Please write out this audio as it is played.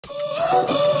Hey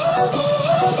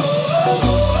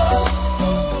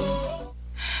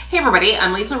everybody,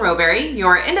 I'm Lisa Rowberry,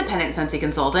 your independent Scentsy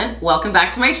consultant. Welcome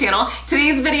back to my channel.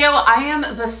 Today's video, I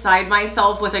am beside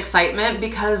myself with excitement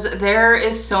because there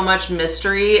is so much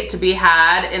mystery to be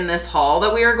had in this haul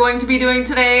that we are going to be doing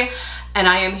today, and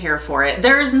I am here for it.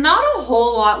 There's not a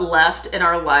whole lot left in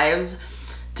our lives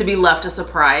to be left a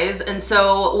surprise, and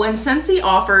so when Scentsy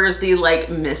offers these like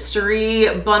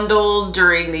mystery bundles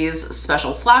during these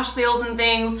special flash sales and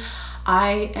things,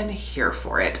 I am here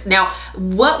for it. Now,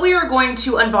 what we are going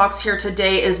to unbox here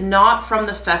today is not from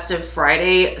the Festive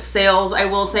Friday sales. I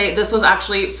will say this was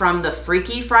actually from the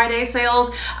Freaky Friday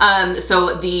sales.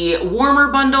 So the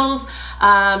warmer bundles,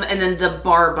 and then the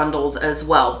bar bundles as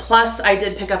well. Plus, I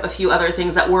did pick up a few other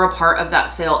things that were a part of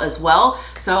that sale as well.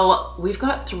 So we've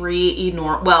got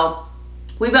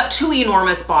we've got two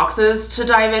enormous boxes to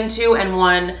dive into and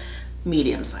one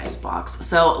medium-sized box.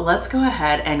 So let's go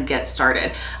ahead and get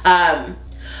started.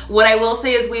 What I will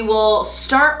say is we will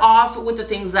start off with the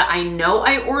things that I know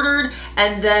I ordered,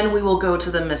 and then we will go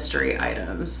to the mystery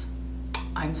items.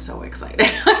 I'm so excited.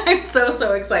 I'm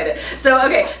so excited. So,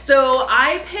 okay, so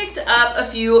I picked up a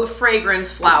few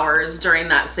fragrance flowers during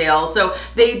that sale. So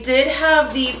they did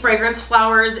have the fragrance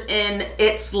flowers in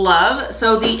It's Love.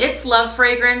 So the It's Love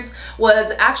fragrance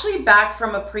was actually back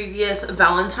from a previous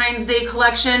Valentine's Day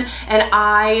collection, and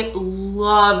I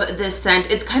love this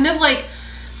scent. It's kind of like,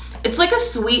 it's like a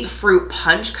sweet fruit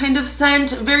punch kind of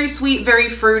scent, very sweet, very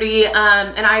fruity,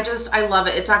 and I love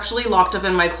it. It's actually locked up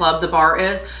in my club, the bar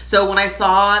is. So when I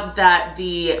saw that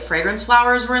the fragrance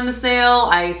flowers were in the sale,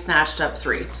 I snatched up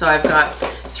 3. So I've got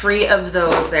 3 of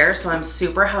those there, so I'm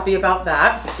super happy about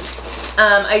that.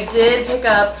 I did pick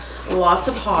up lots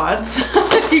of pods.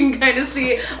 You can kind of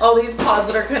see all these pods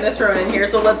that are kind of thrown in here.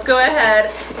 So let's go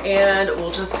ahead and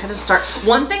we'll just kind of start.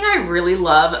 One thing I really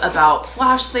love about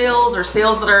flash sales or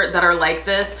sales that are like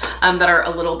this, that are a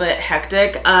little bit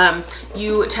hectic,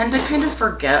 you tend to kind of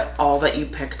forget all that you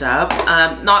picked up.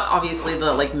 Not obviously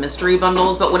the like mystery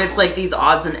bundles, but when it's like these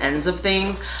odds and ends of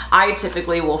things, I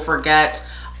typically will forget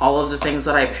all of the things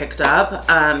that I picked up.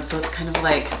 So it's kind of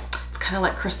like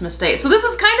Christmas Day. So this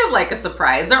is kind of like a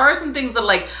surprise. There are some things that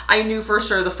like I knew for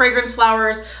sure. The fragrance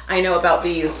flowers, I know about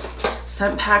these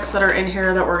scent packs that are in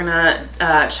here that we're gonna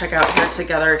check out here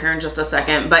together here in just a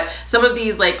second. But some of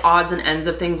these like odds and ends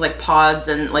of things like pods,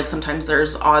 and like sometimes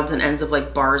there's odds and ends of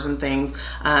like bars and things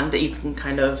that you can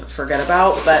kind of forget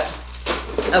about. But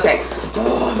okay,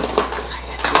 oh, I'm so excited.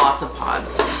 Lots of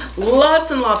pods.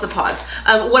 Lots and lots of pods.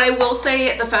 What I will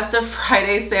say, the Festive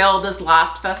Friday sale, this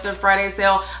last Festive Friday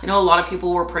sale, I know a lot of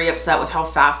people were pretty upset with how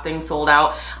fast things sold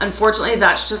out. Unfortunately,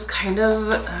 that's just kind of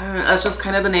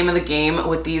the name of the game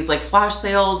with these like flash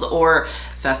sales or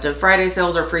Festive Friday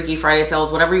sales or Freaky Friday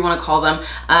sales, whatever you want to call them.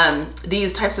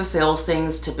 These types of sales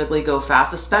things typically go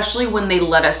fast, especially when they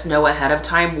let us know ahead of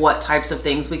time what types of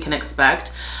things we can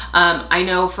expect. I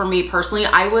know for me personally,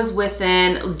 I was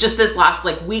within just this last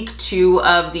like week 2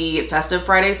 of the Festive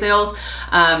Friday sales.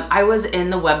 I was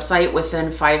in the website within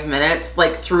 5 minutes,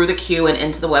 like through the queue and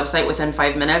into the website within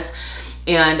 5 minutes,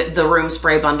 and the room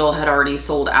spray bundle had already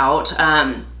sold out.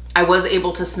 I was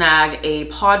able to snag a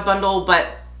pod bundle, but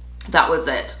that was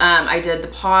it. I did the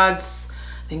pods,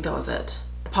 I think that was it.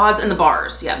 The pods and the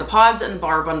bars. Yeah, the pods and the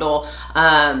bar bundle,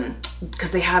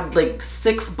 because they had like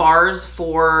 6 bars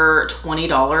for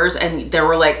 $20, and there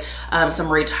were like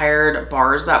some retired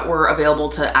bars that were available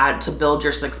to add to build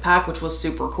your 6-pack, which was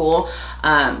super cool.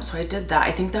 So I did that.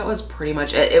 I think that was pretty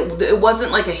much it. It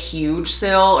wasn't like a huge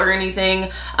sale or anything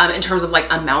in terms of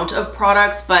like amount of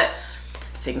products, but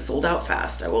things sold out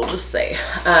fast, I will just say.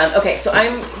 Okay, so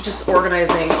I'm just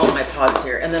organizing all my pods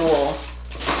here, and then we'll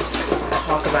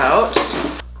talk about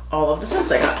all of the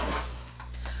scents I got.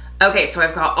 Okay, so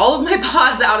I've got all of my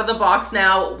pods out of the box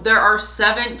now. There are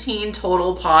 17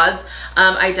 total pods.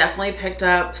 I definitely picked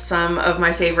up some of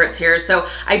my favorites here. So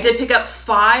I did pick up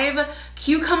 5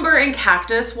 cucumber and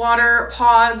cactus water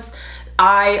pods.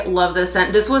 I love this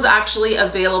scent. This was actually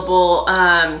available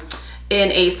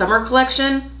in a summer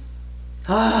collection.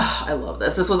 Oh, I love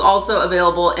this. This was also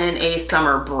available in a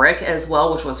summer brick as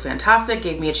well, which was fantastic.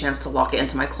 Gave me a chance to lock it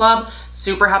into my club.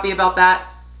 Super happy about that.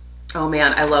 Oh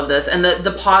man, I love this. And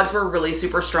the pods were really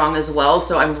super strong as well.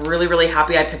 So I'm really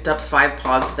happy I picked up 5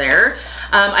 pods there.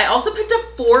 I also picked up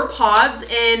 4 pods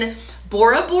in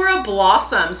Bora Bora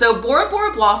Blossom. So Bora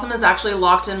Bora Blossom is actually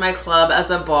locked in my club as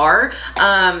a bar.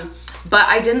 But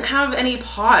I didn't have any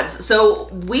pods. So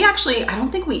we actually, I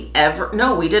don't think we ever,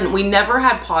 no, we didn't. We never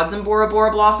had pods in Bora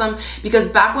Bora Blossom because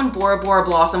back when Bora Bora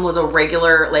Blossom was a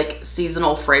regular like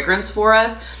seasonal fragrance for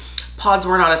us, pods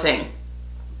were not a thing.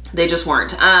 They just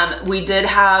weren't. We did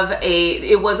have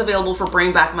it was available for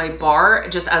Bring Back My Bar,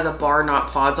 just as a bar, not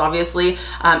pods, obviously,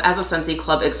 as a Scentsy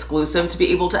Club exclusive to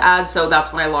be able to add. So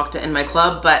that's when I locked it in my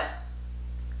club, but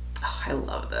oh, I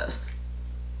love this.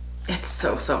 It's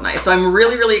so, so nice. So I'm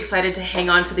really, really excited to hang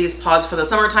on to these pods for the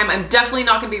summertime. I'm definitely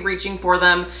not gonna be reaching for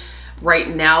them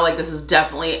right now. Like, this is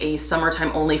definitely a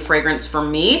summertime only fragrance for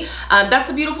me. That's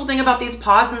the beautiful thing about these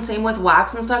pods, and same with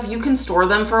wax and stuff. You can store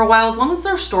them for a while. As long as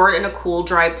they're stored in a cool,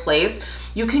 dry place,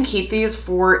 you can keep these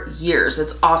for years.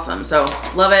 It's awesome. So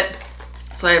love it.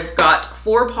 So I've got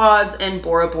 4 pods in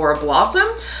Bora Bora Blossom.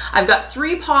 I've got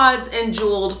 3 pods in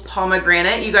Jeweled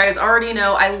Pomegranate. You guys already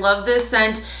know I love this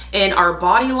scent in our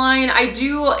body line. I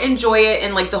do enjoy it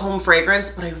in like the home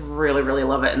fragrance, but I really, really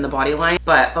love it in the body line.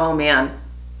 But oh man,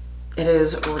 it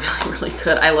is really, really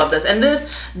good. I love this. And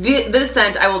this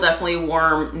scent I will definitely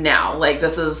warm now. Like,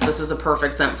 this is a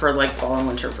perfect scent for like fall and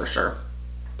winter for sure.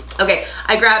 Okay,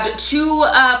 I grabbed 2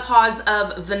 pods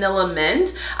of Vanilla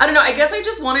Mint. I don't know, I guess I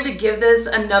just wanted to give this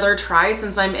another try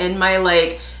since I'm in my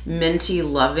like minty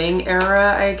loving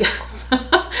era, I guess.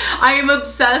 I am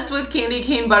obsessed with Candy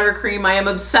Cane Buttercream. I am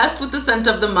obsessed with the scent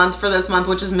of the month for this month,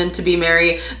 which is Mint to be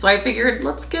Merry. So I figured,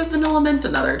 let's give Vanilla Mint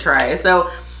another try.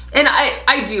 So, and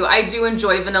I do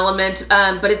enjoy Vanilla Mint,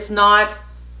 but it's not,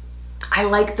 I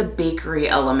like the bakery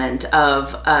element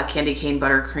of Candy Cane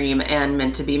Buttercream and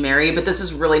Mint to be Merry, but this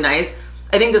is really nice.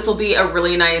 I think this will be a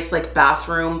really nice like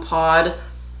bathroom pod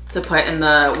to put in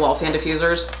the wall fan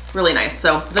diffusers. Really nice.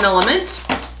 So Vanilla Mint,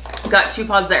 got 2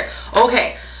 pods there.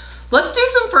 Okay, let's do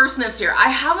some first sniffs here. I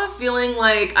have a feeling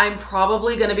like I'm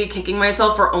probably gonna be kicking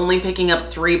myself for only picking up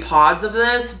 3 pods of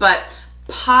this, but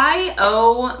Pie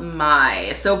Oh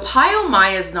My. So Pie Oh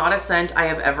My is not a scent I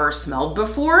have ever smelled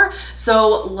before.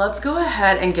 So let's go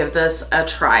ahead and give this a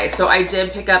try. So I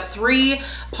did pick up 3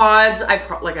 pods.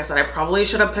 Like I said, I probably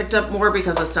should have picked up more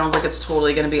because this sounds like it's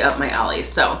totally gonna be up my alley.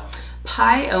 So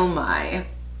Pie Oh My.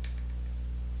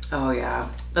 Oh yeah,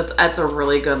 that's a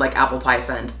really good like apple pie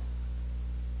scent.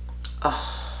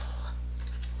 Oh,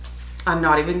 I'm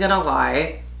not even gonna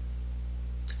lie.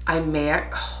 I may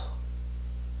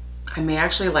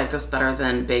actually like this better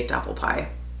than baked apple pie.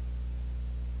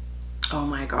 Oh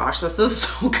my gosh, this is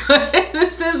so good.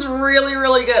 This is really,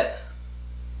 really good.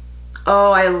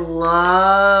 Oh, I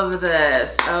love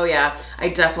this. Oh yeah, I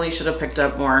definitely should have picked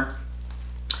up more.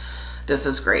 This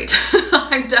is great.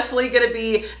 I'm definitely gonna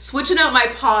be switching out my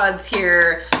pods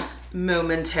here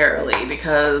momentarily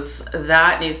because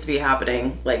that needs to be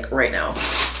happening like right now.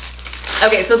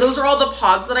 Okay, so those are all the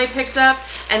pods that I picked up.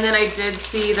 And then I did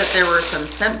see that there were some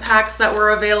scent packs that were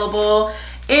available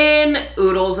in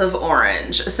Oodles of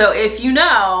Orange. So if you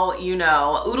know, you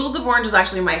know. Oodles of Orange is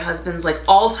actually my husband's like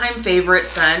all-time favorite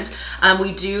scent.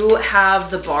 We do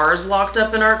have the bars locked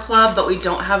up in our club, but we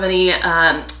don't have any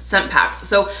scent packs.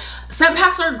 So scent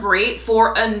packs are great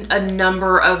for a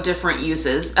number of different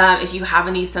uses. If you have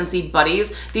any Scentsy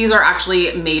Buddies, these are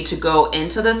actually made to go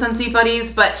into the Scentsy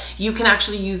Buddies, but you can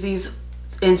actually use these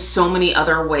in so many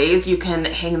other ways. You can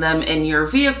hang them in your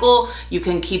vehicle, you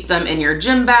can keep them in your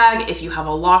gym bag. If you have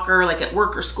a locker like at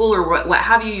work or school or what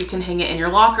have you, you can hang it in your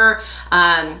locker,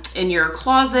 in your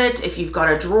closet. If you've got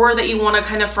a drawer that you want to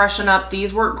kind of freshen up,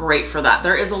 these work great for that.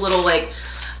 There is a little like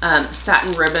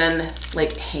satin ribbon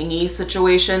like hangy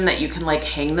situation that you can like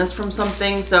hang this from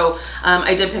something. So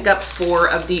I did pick up 4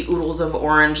 of the Oodles of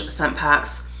Orange scent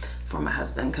packs for my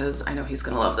husband because I know he's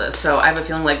gonna love this. So I have a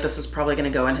feeling like this is probably gonna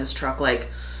go in his truck like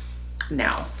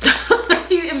now.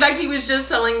 In fact, he was just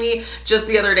telling me just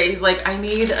the other day, he's like, I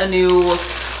need a new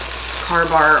car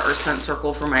bar or scent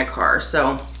circle for my car.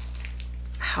 So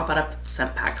how about a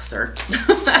scent pack, sir?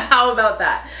 How about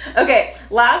that? Okay,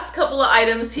 last couple of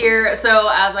items here. So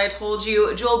as I told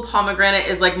you, Jeweled Pomegranate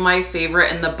is like my favorite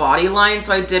in the body line.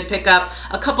 So I did pick up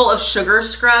a couple of sugar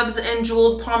scrubs in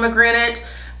Jeweled Pomegranate.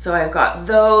 So I've got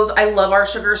those. I love our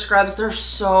sugar scrubs. They're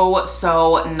so,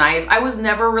 so nice. I was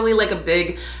never really like a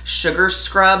big sugar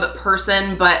scrub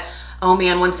person, but oh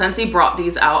man, when Scentsy brought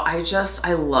these out,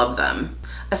 I love them.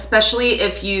 Especially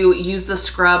if you use the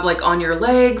scrub like on your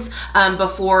legs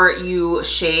before you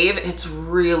shave. It's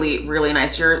really, really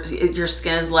nice. Your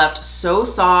skin is left so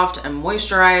soft and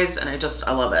moisturized, and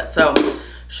I love it. So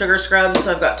sugar scrubs,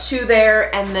 so I've got 2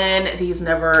 there, and then these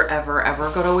never, ever, ever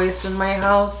go to waste in my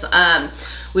house.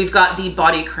 We've got the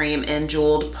body cream in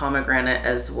Jeweled Pomegranate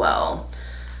as well.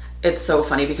 It's so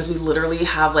funny because we literally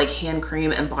have like hand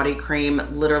cream and body cream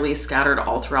literally scattered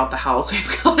all throughout the house.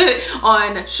 We've got it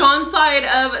on Sean's side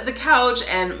of the couch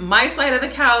and my side of the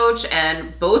couch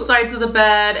and both sides of the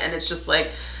bed, and it's just like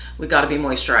we got to be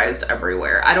moisturized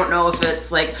everywhere. I don't know if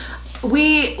it's like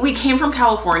we came from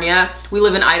California. We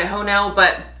live in Idaho now,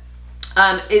 but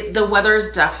The weather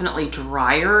is definitely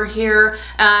drier here.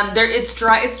 It's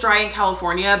dry in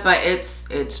California, but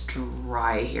it's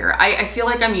dry here. I feel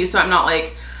like I'm used to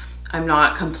it. I'm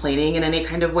not complaining in any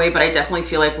kind of way, but I definitely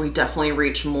feel like we definitely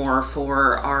reach more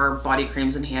for our body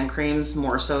creams and hand creams,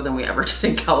 more so than we ever did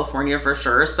in California for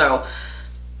sure. So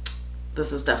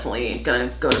this is definitely gonna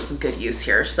go to some good use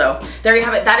here. So there you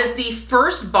have it. That is the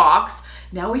first box.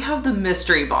 Now we have the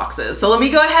mystery boxes. So let me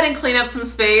go ahead and clean up some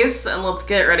space and let's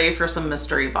get ready for some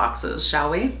mystery boxes, shall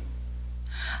we?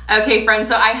 Okay, friends,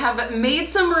 so I have made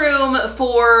some room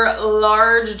for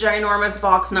large, ginormous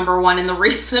box number 1. And the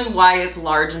reason why it's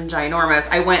large and ginormous,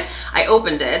 I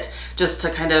opened it just to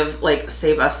kind of like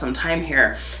save us some time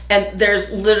here. And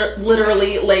there's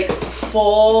literally like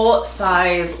full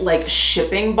size like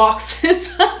shipping boxes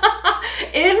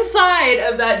inside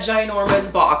of that ginormous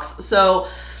box. So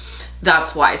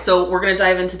that's why. So we're gonna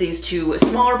dive into these 2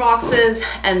 smaller boxes,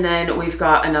 and then we've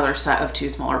got another set of 2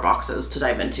 smaller boxes to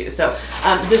dive into. So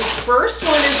this first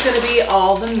one is gonna be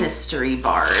all the mystery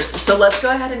bars. So let's go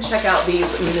ahead and check out these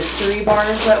mystery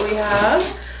bars that we have.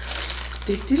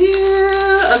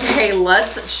 Okay,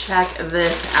 let's check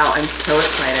this out. I'm so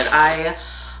excited. I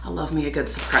love me a good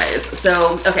surprise.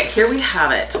 So, okay, here we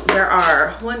have it. There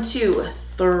are 1, 2,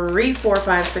 3, 4,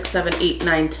 5, 6, 7, 8,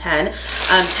 9, 10.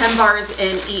 10 bars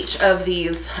in each of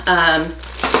these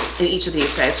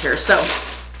guys here. So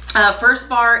first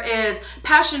bar is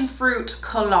passion fruit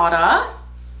colada.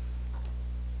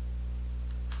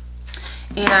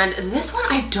 And this one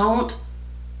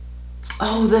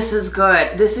oh, this is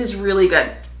good. This is really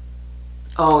good.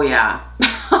 Oh yeah.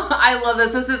 I love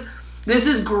this. This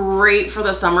is great for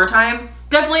the summertime.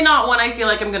 Definitely not one I feel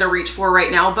like I'm gonna reach for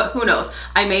right now, but who knows?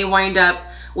 I may wind up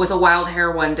with a wild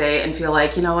hair one day and feel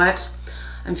like, you know what?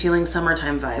 I'm feeling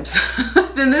summertime vibes.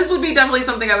 Then this would be definitely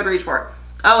something I would reach for.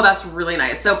 Oh, that's really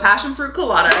nice. So passion fruit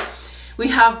colada. We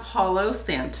have Palo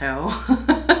Santo.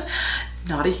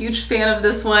 Not a huge fan of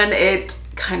this one. It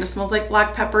kind of smells like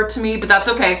black pepper to me, but that's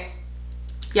okay.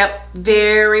 Yep,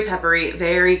 very peppery,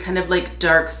 very kind of like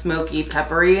dark, smoky,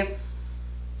 peppery,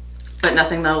 but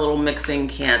nothing that a little mixing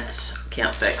can't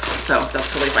fix. So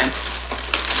that's totally fine.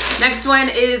 Next one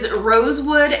is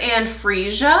rosewood and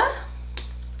freesia.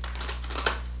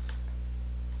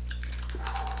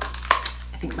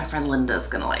 I think my friend Linda's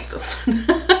gonna like this one.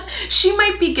 She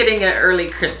might be getting an early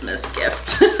Christmas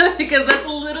gift because that's a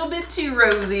little bit too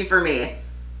rosy for me.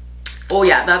 Oh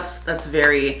yeah, that's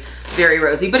very, very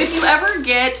rosy. But if you ever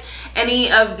get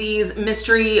any of these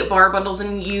mystery bar bundles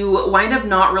and you wind up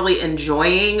not really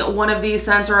enjoying one of these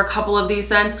scents or a couple of these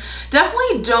scents,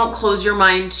 definitely don't close your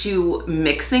mind to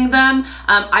mixing them.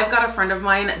 I've got a friend of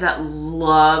mine that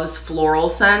loves floral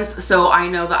scents, so I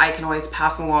know that I can always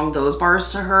pass along those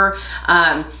bars to her.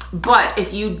 But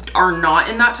if you are not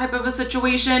in that type of a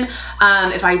situation,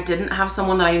 if I didn't have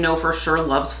someone that I know for sure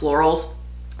loves florals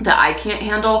that I can't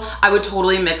handle, I would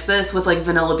totally mix this with like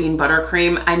vanilla bean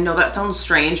buttercream. I know that sounds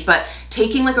strange, but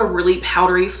taking like a really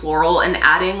powdery floral and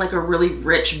adding like a really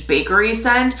rich bakery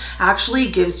scent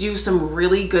actually gives you some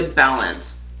really good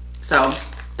balance. So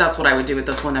that's what I would do with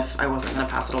this one if I wasn't gonna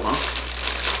pass it along.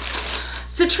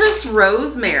 Citrus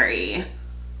rosemary.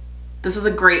 This is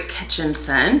a great kitchen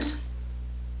scent.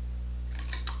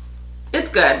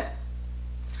 It's good.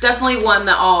 Definitely one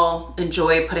that I'll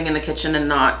enjoy putting in the kitchen and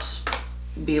not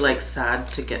be like sad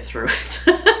to get through it.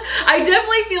 I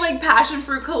definitely feel like passion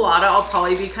fruit colada I'll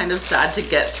probably be kind of sad to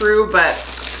get through, but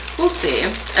we'll see.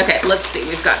 Okay, let's see.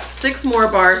 We've got 6 more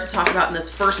bars to talk about in this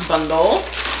first bundle.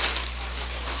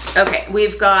 Okay,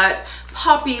 we've got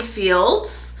Poppy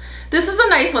Fields. This is a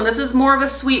nice one. This is more of a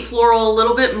sweet floral, a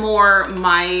little bit more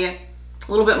my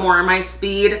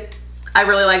speed. I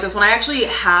really like this one. I actually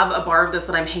have a bar of this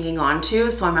that I'm hanging on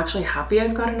to, so I'm actually happy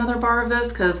I've got another bar of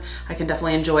this because I can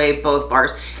definitely enjoy both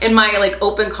bars. In my like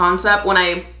open concept, when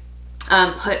I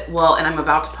and I'm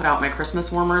about to put out my Christmas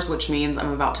warmers, which means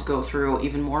I'm about to go through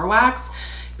even more wax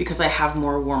because I have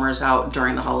more warmers out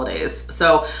during the holidays.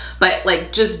 So, but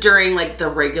like just during like the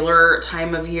regular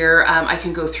time of year, I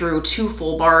can go through 2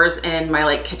 full bars in my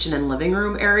like kitchen and living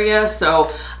room area. So,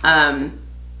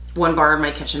 1 bar in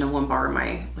my kitchen and 1 bar in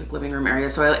my like living room area.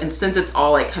 So and since it's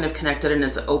all like kind of connected and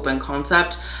it's an open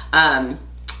concept, I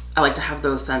like to have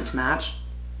those scents match.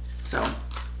 So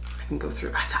I can go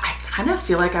through. I kind of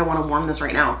feel like I want to warm this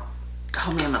right now.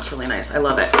 Oh man, that's really nice. I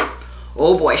love it.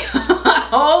 Oh boy.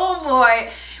 Oh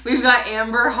boy. We've got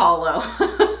Amber Hollow.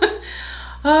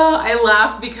 Oh, I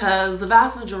laugh because the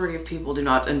vast majority of people do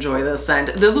not enjoy this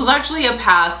scent. This was actually a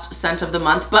past scent of the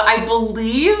month, but I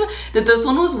believe that this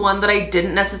one was one that I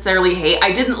didn't necessarily hate.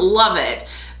 I didn't love it,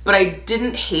 but I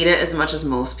didn't hate it as much as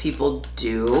most people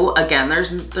do. Again,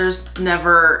 there's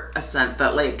never a scent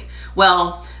that like,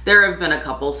 well, there have been a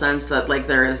couple scents that like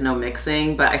there is no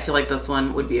mixing, but I feel like this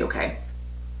one would be okay.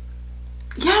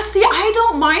 Yeah, see, I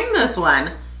don't mind this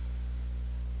one.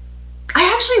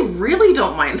 I actually really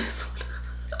don't mind this one.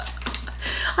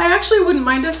 I actually wouldn't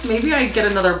mind if maybe I get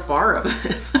another bar of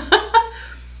this.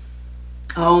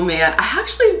 Oh man,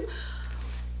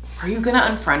 are you gonna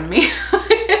unfriend me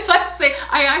if I say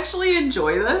I actually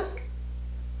enjoy this?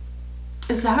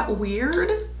 Is that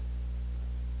weird?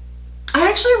 I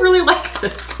actually really like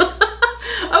this.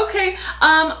 Okay,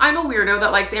 I'm a weirdo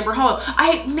that likes Amber Hollow.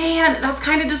 Man, that's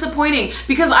kind of disappointing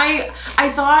because I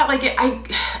thought like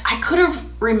I could have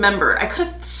remembered, I could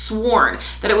have sworn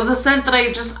that it was a scent that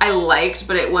I liked,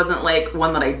 but it wasn't like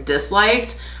one that I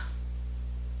disliked.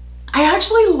 I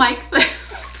actually like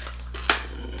this.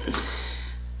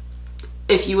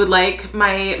 If you would like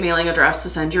my mailing address to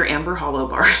send your Amber Hollow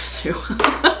bars to,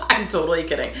 I'm totally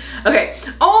kidding. Okay.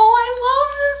 Oh,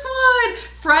 I love this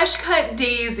one. Fresh cut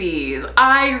daisies.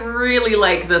 I really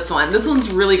like this one. This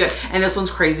one's really good. And this one's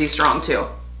crazy strong too.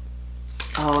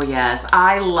 Oh yes,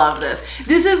 I love this.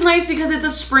 This is nice because it's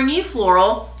a springy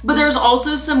floral, but there's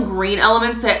also some green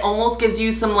elements that almost gives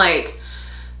you some like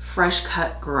fresh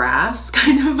cut grass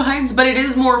kind of vibes, but it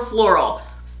is more floral.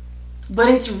 But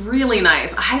it's really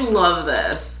nice. I love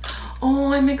this.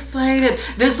 Oh, I'm excited.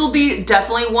 This will be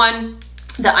definitely one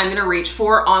that I'm gonna reach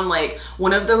for on like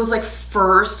one of those like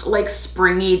first like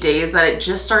springy days that it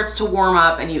just starts to warm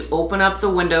up and you open up the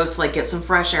windows to like get some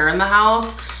fresh air in the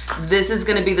house. This is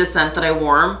gonna be the scent that I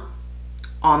warm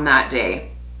on that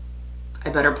day. I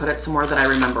better put it somewhere that I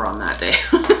remember on that day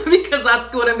because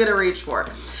that's what I'm gonna reach for.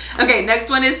 Okay, next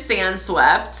one is Sand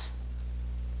Swept.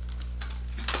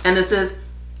 And this is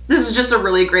just a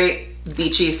really great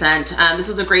beachy scent. This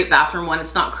is a great bathroom one.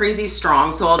 It's not crazy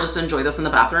strong, so I'll just enjoy this in the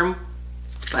bathroom,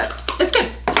 but it's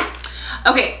good.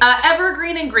 Okay,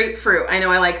 Evergreen and Grapefruit. I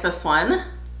know I like this one.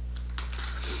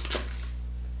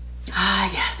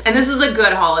 Ah, yes, and this is a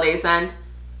good holiday scent.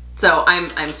 So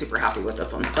I'm super happy with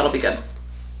this one. That'll be good.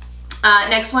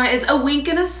 Next one is A Wink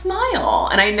and a Smile.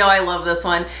 And I know I love this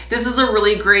one. This is a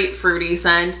really great fruity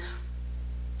scent.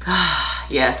 Ah,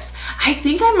 yes. I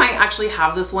think I might actually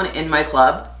have this one in my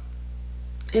club.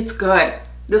 It's good.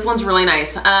 This one's really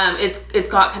nice. It's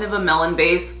got kind of a melon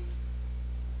base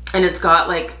and it's got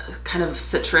like kind of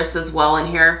citrus as well in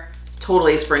here.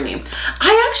 Totally springy.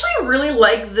 I actually really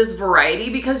like this variety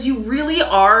because you really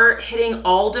are hitting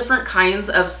all different kinds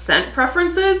of scent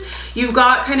preferences. You've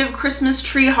got kind of Christmas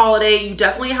tree holiday. You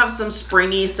definitely have some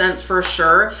springy scents for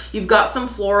sure. You've got some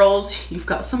florals. You've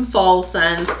got some fall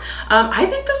scents. I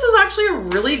think this is actually a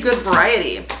really good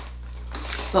variety.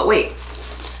 But wait,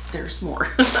 there's more.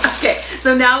 Okay,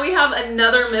 so now we have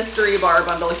another mystery bar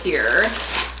bundle here.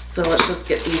 So let's just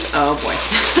get these. Oh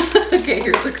boy. Okay,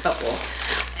 here's a couple.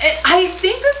 I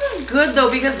think this is good though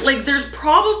because like there's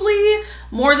probably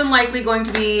more than likely going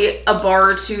to be a bar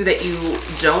or two that you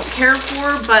don't care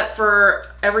for, but for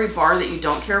every bar that you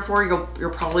don't care for,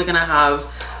 you're probably gonna have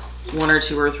 1 or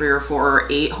 2 or 3 or 4 or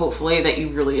 8 hopefully that you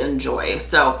really enjoy.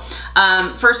 So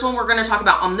first one we're going to talk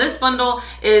about on this bundle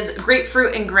is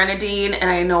Grapefruit and Grenadine, and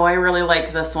I know I really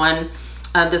like this one.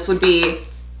 This would be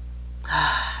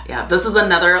yeah, this is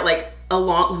another like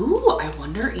ooh, I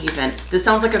wonder even. This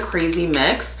sounds like a crazy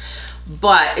mix,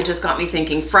 but it just got me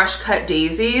thinking fresh cut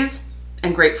daisies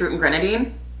and grapefruit and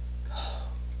grenadine.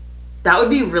 That would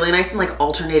be really nice and like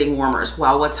alternating warmers.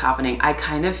 Wow, what's happening? I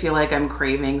kind of feel like I'm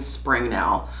craving spring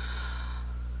now.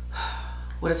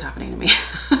 What is happening to me?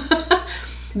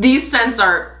 These scents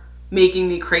are making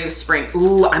me crave spring.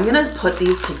 Ooh, I'm gonna put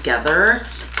these together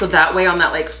so that way on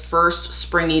that like first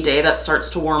springy day that starts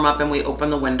to warm up and we open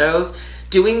the windows,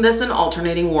 doing this in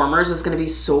alternating warmers is gonna be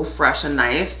so fresh and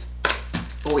nice.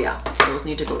 Oh yeah, those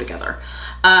need to go together.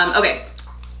 Okay,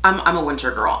 I'm a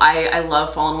winter girl. I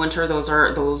love fall and winter.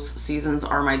 Those seasons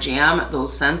are my jam.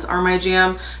 Those scents are my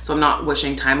jam. So I'm not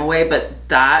wishing time away, but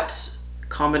that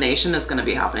combination is gonna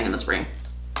be happening in the spring.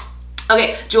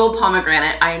 Okay, Jewel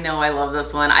Pomegranate. I know I love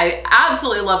this one. I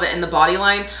absolutely love it in the body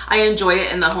line. I enjoy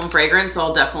it in the home fragrance, so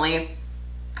I'll definitely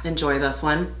enjoy this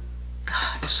one.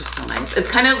 It's just so nice. It's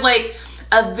kind of like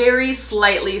a very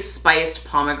slightly spiced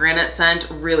pomegranate scent.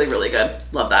 Really, really good.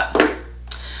 Love that.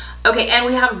 Okay, and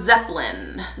we have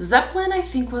Zeppelin. Zeppelin, I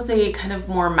think, was a kind of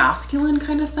more masculine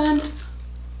kind of scent.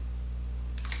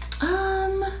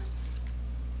 A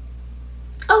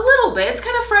little bit. It's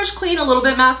kind of fresh, clean, a little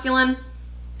bit masculine.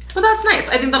 But that's nice.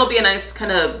 I think that'll be a nice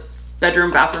kind of bedroom,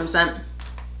 bathroom scent.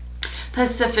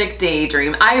 Pacific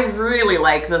Daydream. I really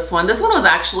like this one. This one was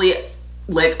actually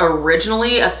like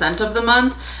originally a scent of the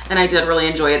month, and I did really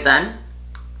enjoy it then.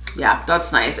 Yeah,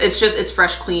 that's nice. It's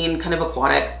fresh, clean, kind of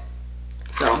aquatic.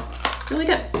 So really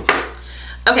good.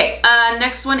 Okay,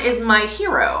 next one is My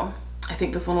Hero. I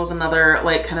think this one was another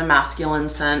like kind of masculine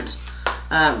scent.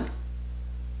 But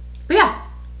yeah,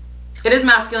 it is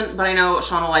masculine, but I know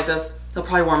Sean will like this. He'll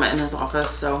probably warm it in his office.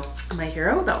 So My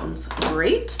Hero, that one's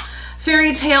great.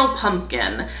 Fairy Tale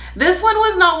Pumpkin. This one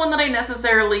was not one that I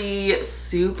necessarily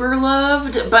super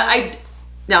loved, but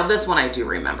now this one I do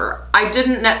remember. I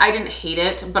didn't hate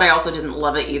it, but I also didn't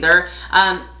love it either.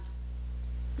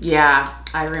 Yeah,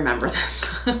 I remember this.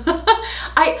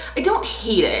 I don't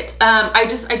hate it.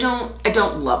 I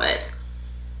don't love it.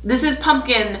 This is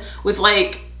pumpkin with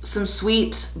like some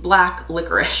sweet black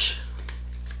licorice.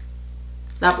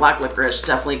 That black licorice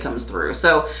definitely comes through.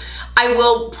 So I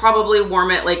will probably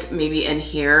warm it like maybe in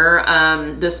here.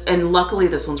 And luckily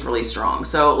this one's really strong.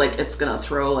 So like it's gonna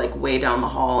throw like way down the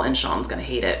hall and Sean's gonna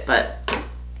hate it, but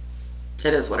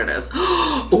it is what it is.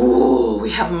 Ooh, we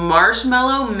have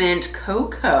Marshmallow Mint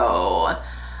Cocoa.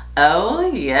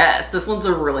 Oh yes, this one's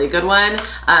a really good one.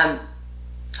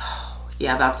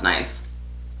 Yeah, that's nice.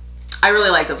 I really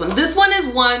like this one. This one is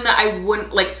one that I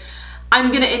wouldn't like,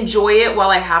 I'm gonna enjoy it while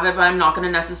I have it, but I'm not gonna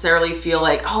necessarily feel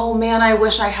like, oh man, I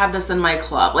wish I had this in my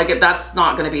club. Like that's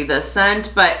not gonna be this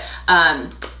scent, but yeah,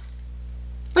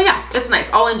 it's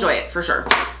nice. I'll enjoy it for sure.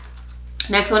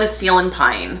 Next one is Feelin'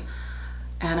 Pine.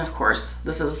 And of course,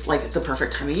 this is like the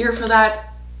perfect time of year for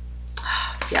that.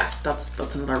 Yeah, that's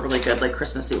another really good like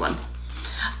Christmassy one.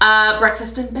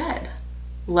 Breakfast in Bed.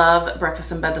 Love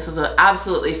Breakfast in Bed. This is an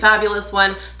absolutely fabulous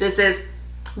one. This is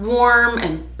warm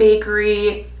and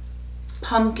bakery,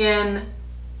 pumpkin.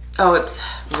 Oh, it's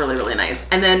really, really nice.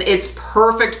 And then it's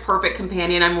perfect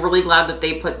companion. I'm really glad that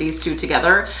they put these two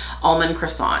together. Almond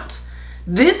Croissant.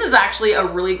 This is actually a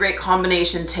really great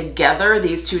combination together,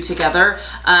 these two together.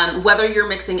 Whether you're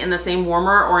mixing in the same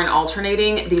warmer or in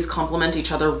alternating, these complement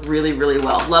each other really, really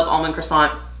well. Love Almond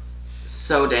Croissant.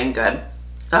 So dang good.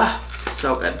 Ah,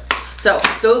 so good. So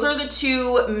those are the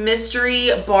two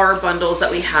mystery bar bundles that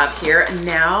we have here.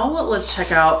 Now let's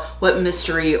check out what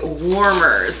mystery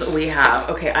warmers we have.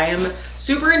 Okay, I am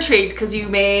super intrigued because you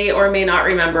may or may not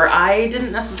remember, I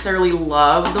didn't necessarily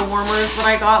love the warmers that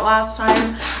I got last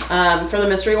time for the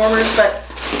mystery warmers, but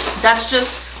that's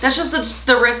just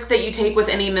the risk that you take with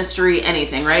any mystery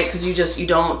anything, right? Because you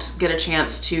don't get a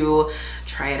chance to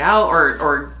try it out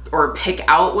or pick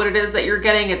out what it is that you're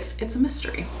getting. It's a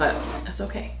mystery, but it's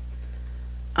okay.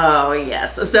 Oh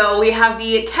yes, so we have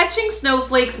the Catching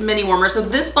Snowflakes mini warmer. So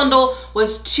this bundle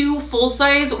was 2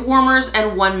 full-size warmers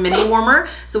and 1 mini warmer.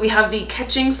 So we have the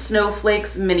Catching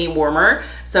Snowflakes mini warmer.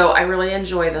 So I really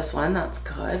enjoy this one. That's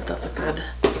good. That's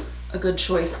a good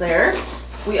choice there.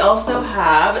 We also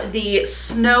have the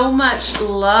Snow Much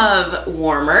Love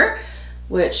warmer,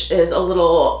 which is a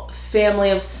little family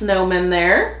of snowmen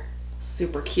there.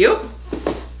 Super cute.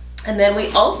 And then we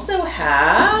also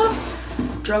have,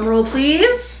 drum roll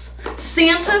please,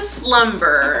 Santa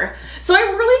Slumber. So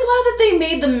I'm really glad that they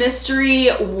made the mystery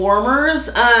warmers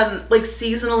like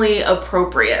seasonally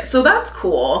appropriate. So that's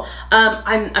cool.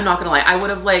 I'm not gonna lie, I would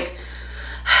have like,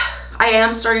 I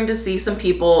am starting to see some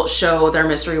people show their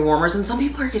mystery warmers, and some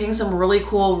people are getting some really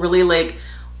cool, really like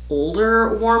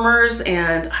older warmers,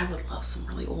 and I would love some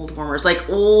really old warmers, like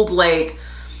old like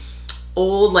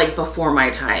before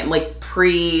my time, like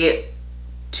pre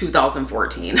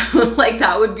 2014. Like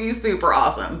that would be super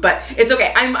awesome, but it's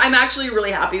okay. I'm actually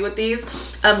really happy with these.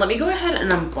 Let me go ahead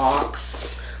and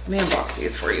unbox. Let me unbox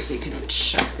these for you so you can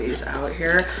check these out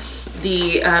here.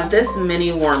 The this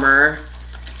mini warmer,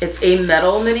 it's a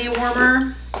metal mini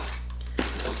warmer,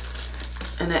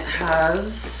 and it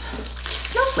has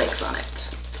snowflakes on it.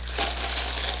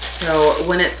 So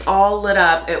when it's all lit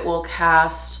up, it will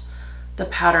cast the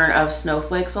pattern of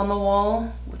snowflakes on the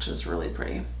wall, which is really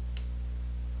pretty.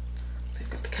 So I've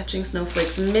got the Catching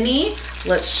Snowflakes mini.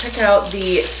 Let's check out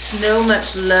the Snow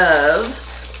Much Love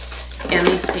and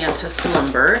the Santa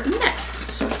Slumber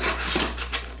next.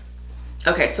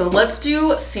 Okay, so let's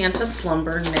do Santa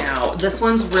Slumber now. This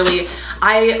one's really,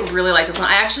 I really like this one.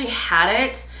 I actually had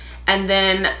it, and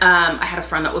then I had a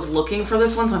friend that was looking for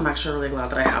this one, so I'm actually really glad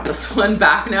that I have this one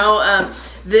back now.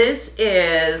 This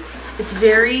is, it's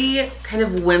very kind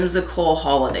of whimsical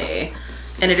holiday,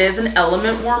 and it is an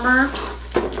element warmer.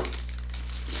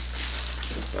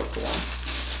 This is so cool.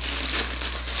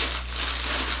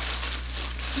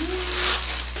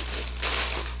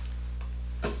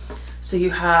 So you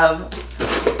have,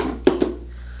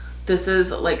 this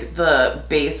is like the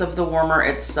base of the warmer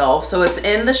itself. So it's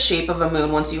in the shape of a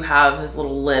moon once you have his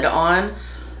little lid on.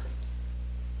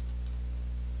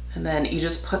 And then you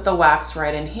just put the wax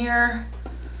right in here.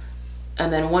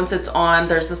 And then once it's on,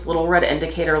 there's this little red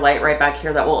indicator light right back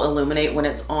here that will illuminate when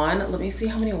it's on. Let me see,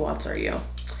 how many watts are you?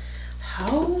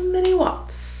 How many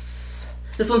watts?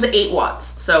 This one's 8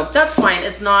 watts, so that's fine.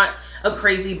 It's not a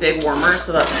crazy big warmer,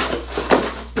 so that's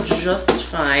just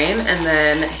fine. And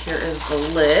then here is the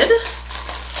lid.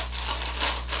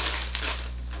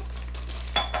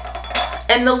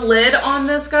 And the lid on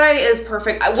this guy is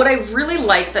perfect. What I really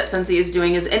like that Scentsy is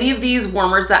doing is any of these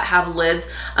warmers that have lids,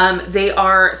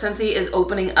 Scentsy is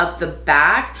opening up the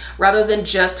back rather than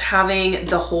just having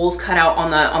the holes cut out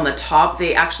on the top.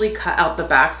 They actually cut out the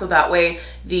back so that way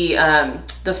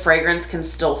the fragrance can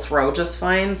still throw just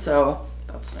fine. So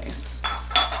that's nice.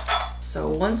 So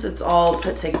once it's all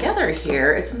put together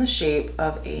here, it's in the shape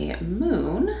of a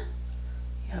moon.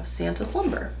 You have Santa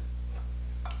Slumber.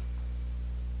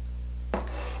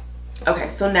 Okay,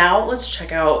 so now let's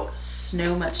check out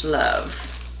Snow Much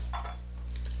Love.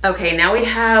 Okay, now we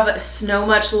have Snow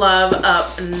Much Love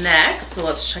up next. So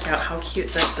let's check out how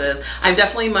cute this is. I'm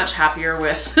definitely much happier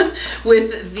with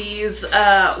with these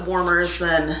warmers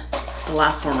than the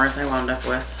last warmers I wound up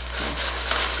with.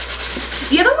 So.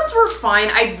 The other ones were fine.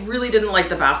 I really didn't like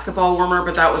the basketball warmer,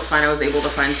 but that was fine. I was able to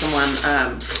find someone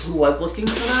who was looking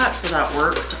for that, so that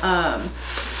worked.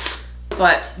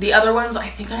 But the other ones, I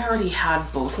think I already had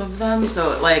both of them.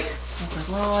 So I was like,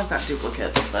 well, I've got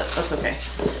duplicates, but that's okay.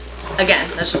 Again,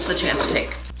 that's just the chance to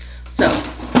take. So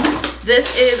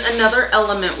this is another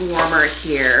element warmer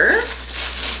here.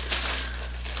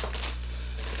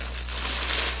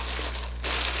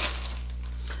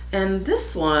 And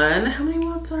this one, how many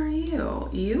watts are you?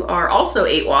 You are also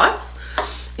 8 watts.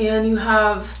 And you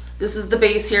have, this is the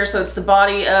base here. So it's the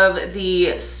body of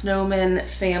the Snowman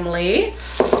family.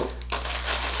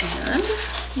 And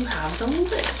you have the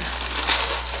lid.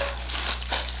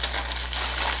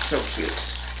 So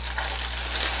cute.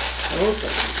 So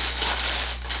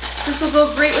cute. This will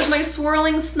go great with my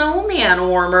swirling snowman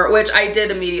warmer, which I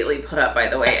did immediately put up, by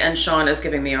the way. And Sean is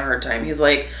giving me a hard time. He's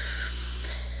like,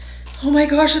 oh my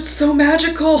gosh, it's so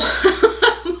magical.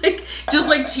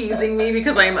 Just teasing me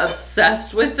because I'm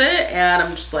obsessed with it. And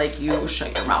I'm just like, you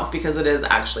shut your mouth because it is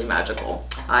actually magical.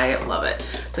 I love it.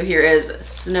 So here is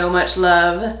Snow Much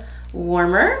Love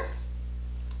warmer.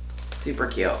 Super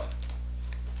cute.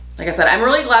 Like I said, I'm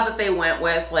really glad that they went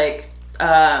with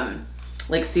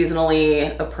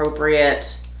seasonally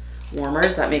appropriate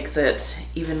warmers. That makes it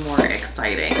even more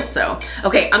exciting. So,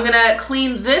 okay, I'm gonna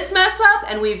clean this mess up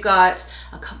and we've got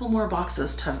a couple more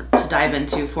boxes to dive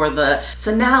into for the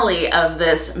finale of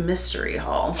this mystery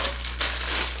haul.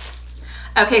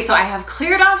 Okay, so I have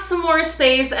cleared off some more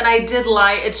space and I did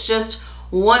lie, it's just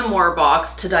one more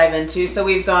box to dive into. So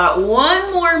we've got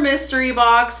one more mystery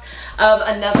box of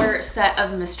another set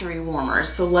of mystery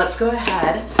warmers. So let's go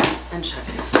ahead and check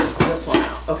this one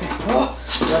out. Okay,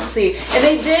 let's see. And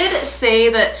they did say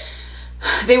that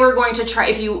they were going to try,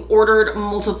 if you ordered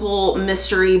multiple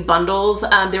mystery bundles,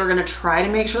 they were gonna try to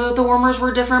make sure that the warmers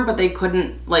were different, but they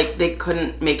couldn't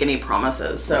make any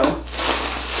promises. So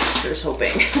here's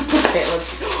hoping. Okay,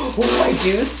 let's, oh,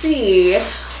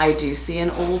 I do see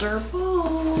an older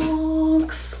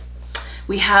box.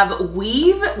 We have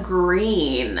Weave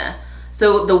Green.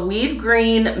 So the Weave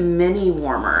Green mini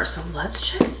warmer. So let's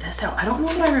check this out. I don't know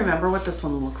if I remember what this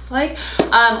one looks like.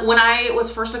 When I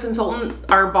was first a consultant,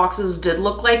 our boxes did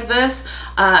look like this,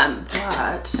 but I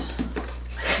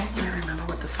don't really remember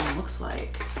what this one looks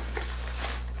like.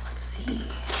 Let's see.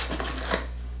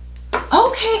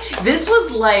 Okay, this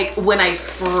was like when I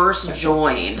first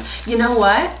joined. You know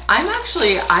what? I'm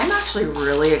actually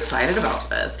really excited about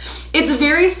this. It's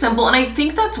very simple, and I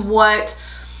think that's what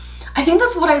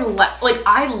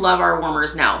I love our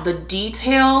warmers now. The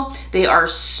detail, they are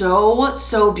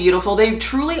so beautiful. They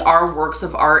truly are works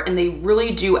of art, and they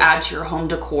really do add to your home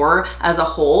decor as a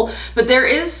whole. But there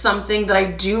is something that I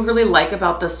do really like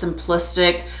about the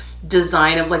simplistic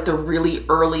design of the really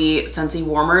early Scentsy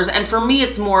warmers. And for me,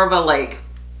 it's more of a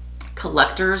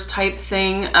collector's type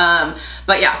thing.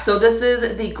 But yeah, so this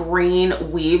is the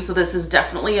green weave. So this is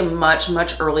definitely a much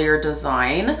earlier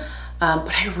design.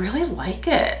 But I really like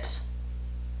it.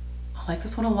 I like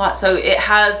this one a lot. So it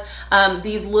has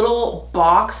these little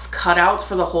box cutouts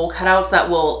for the hole cutouts that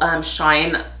will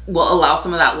will allow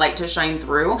some of that light to shine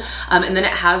through. And then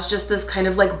it has just this kind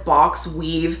of box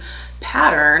weave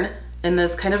pattern in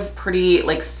this kind of pretty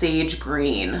sage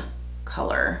green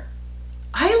color.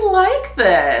 I like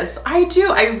this. I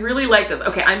do. I really like this.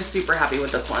 Okay, I'm super happy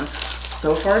with this one.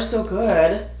 So far, so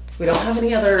good. We don't have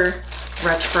any other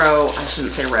retro, I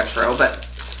shouldn't say retro, but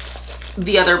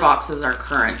the other boxes are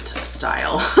current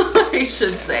style, I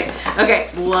should say. Okay,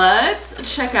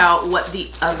 let's check out what the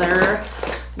other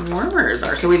warmers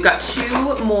are. So we've got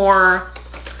 2 more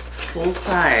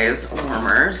full-size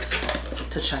warmers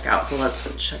to check out. So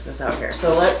let's check this out here.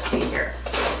 So let's see here.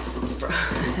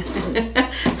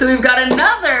 So we've got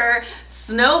another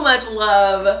Snow Much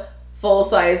Love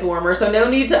full-size warmer. So no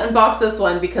need to unbox this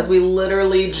one because we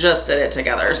literally just did it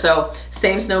together. So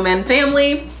same snowman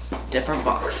family, different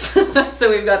box. So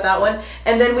we've got that one.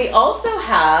 And then we also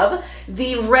have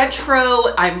the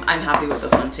retro, I'm happy with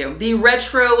this one too, the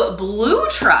retro blue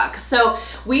truck. So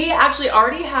we actually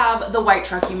already have the white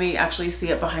truck. You may actually see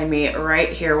it behind me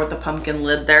right here with the pumpkin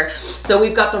lid there. So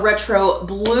we've got the retro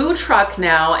blue truck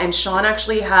now, and Sean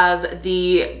actually has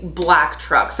the black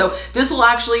truck. So this will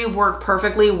actually work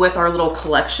perfectly with our little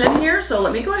collection here. So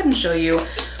let me go ahead and show you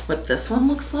what this one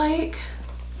looks like.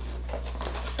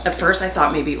 At first I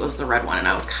thought maybe it was the red one, and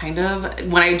I was kind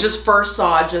of, when I just first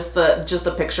saw just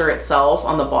the picture itself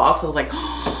on the box, I was like,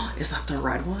 oh, is that the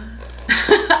red one?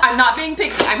 I'm not being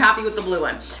picky, I'm happy with the blue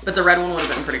one, but the red one would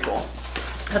have been pretty cool.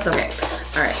 That's okay.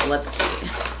 All right, let's see.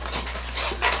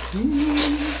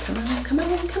 Come on, come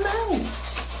on, come on.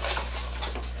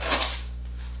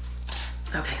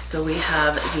 Okay, so we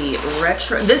have the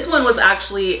retro, this one was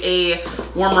actually a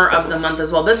warmer of the month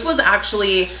as well. This was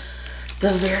actually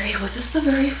was this the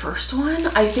very first one?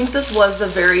 I think this was the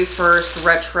very first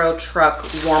retro truck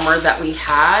warmer that we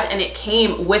had, and it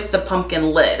came with the pumpkin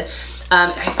lid.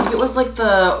 I think it was like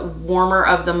the warmer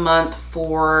of the month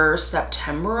for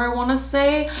September, I want to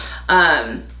say.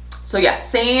 So yeah,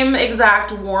 same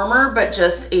exact warmer, but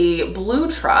just a blue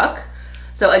truck.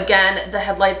 So again, the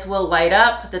headlights will light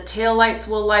up, the tail lights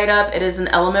will light up. It is an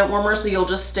element warmer, so you'll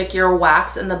just stick your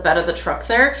wax in the bed of the truck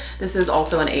there. This is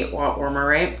also an 8-watt warmer,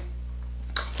 right?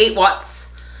 8 watts.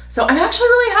 So I'm actually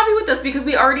really happy with this because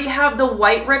we already have the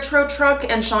white retro truck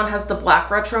and Sean has the black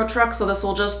retro truck. So this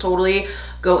will just totally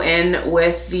go in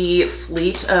with the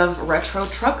fleet of retro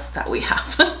trucks that we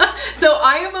have. So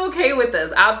I am okay with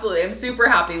this. Absolutely. I'm super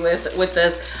happy with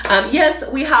this. Yes,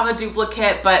 we have a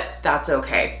duplicate, but that's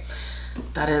okay.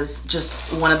 That is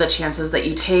just one of the chances that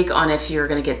you take on if you're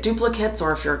going to get duplicates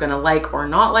or if you're going to like or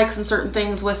not like some certain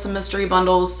things with some mystery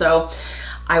bundles. So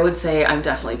I would say I'm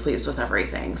definitely pleased with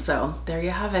everything. So there you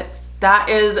have it. That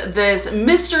is this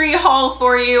mystery haul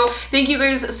for you. Thank you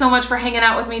guys so much for hanging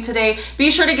out with me today. Be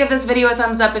sure to give this video a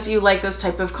thumbs up if you like this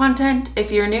type of content.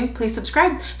 If you're new, please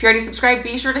subscribe. If you're already subscribed,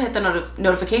 be sure to hit the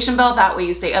notification bell. That way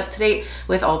you stay up to date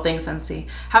with all things Scentsy.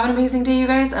 Have an amazing day, you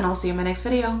guys, and I'll see you in my next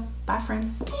video. Bye,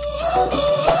 friends.